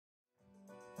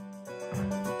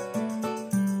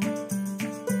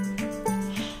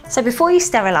So before you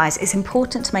sterilise, it's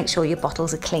important to make sure your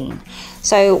bottles are clean.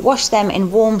 So wash them in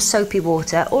warm soapy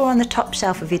water or on the top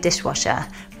shelf of your dishwasher,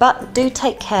 but do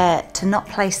take care to not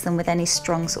place them with any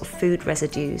strong sort of food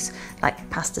residues like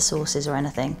pasta sauces or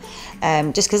anything,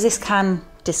 just because this can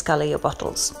discolour your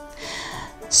bottles.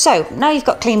 So now you've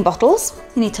got clean bottles,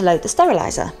 you need to load the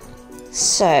steriliser.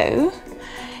 So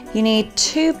you need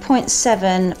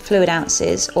 2.7 fluid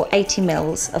ounces or 80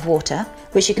 mils of water,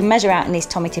 which you can measure out in these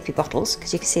Tommee Tippee bottles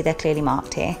because you can see they're clearly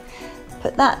marked here.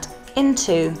 Put that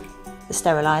into the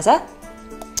steriliser,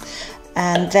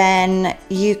 and then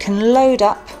you can load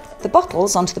up the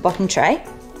bottles onto the bottom tray.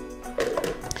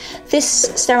 This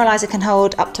steriliser can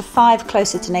hold up to 5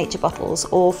 closer to nature bottles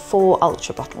or 4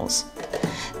 ultra bottles.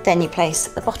 Then you place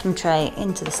the bottom tray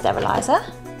into the steriliser,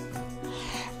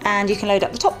 and you can load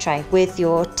up the top tray with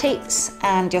your teats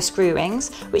and your screw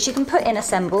rings, which you can put in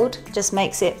assembled, just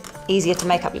makes it easier to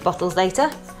make up your bottles later.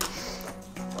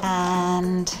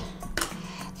 And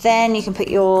then you can put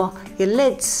your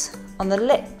lids on the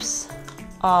lips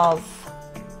of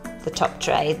the top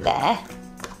tray there.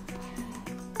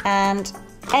 And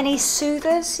any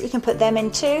soothers, you can put them in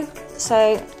too.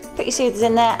 So put your soothers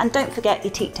in there, and don't forget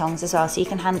your teat tongs as well, so you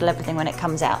can handle everything when it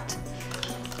comes out.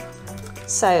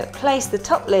 So place the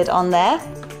top lid on there.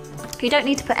 You don't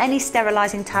need to put any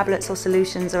sterilising tablets or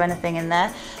solutions or anything in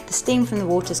there. The steam from the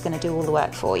water is going to do all the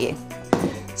work for you.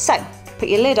 So put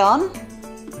your lid on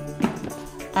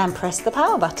and press the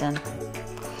power button.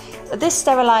 This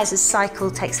steriliser's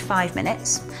cycle takes 5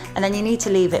 minutes, and then you need to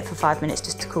leave it for 5 minutes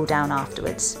just to cool down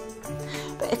afterwards.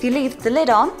 But if you leave the lid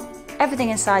on,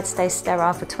 everything inside stays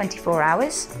sterile for 24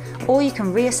 hours, or you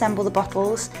can reassemble the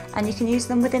bottles and you can use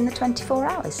them within the 24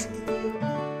 hours.